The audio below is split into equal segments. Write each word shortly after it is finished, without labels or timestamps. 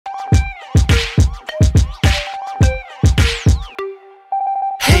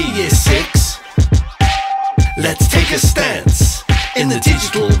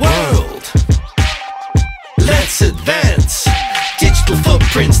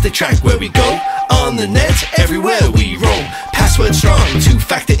they track where we go. On the net, everywhere we roam. Password strong,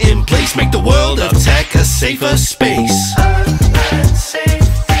 two-factor in place. Make the world of tech a safer space. Online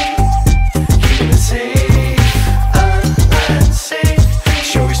safety, keeping it safe. Online safety,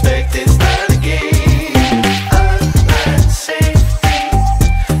 show respect, it's not a game. Online safety,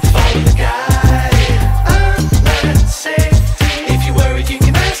 follow the guide. Online safety, if you're worried you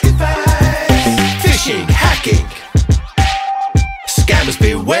can ask advice. Phishing, hacking, scammers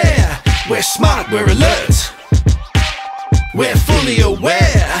beware. We're smart, we're alert, we're fully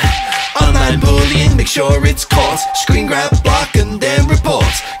aware. Online bullying, make sure it's caught. Screen grab, block, and then report.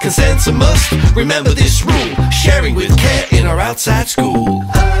 Consent's a must, remember this rule. Sharing with care in or outside school.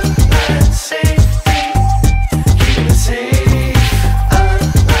 Online safety, keeping it safe.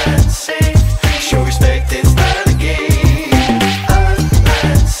 Online safety, show respect, it's not a game.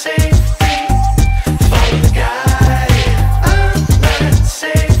 Online safety, follow the guide. Online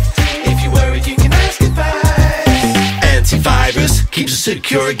safety, if you're worried you can ask advice. Antivirus keeps us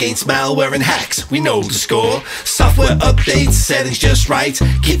secure against malware and hacks. We know the score. Software updates, settings just right,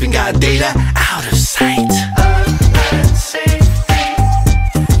 keeping our data out of sight.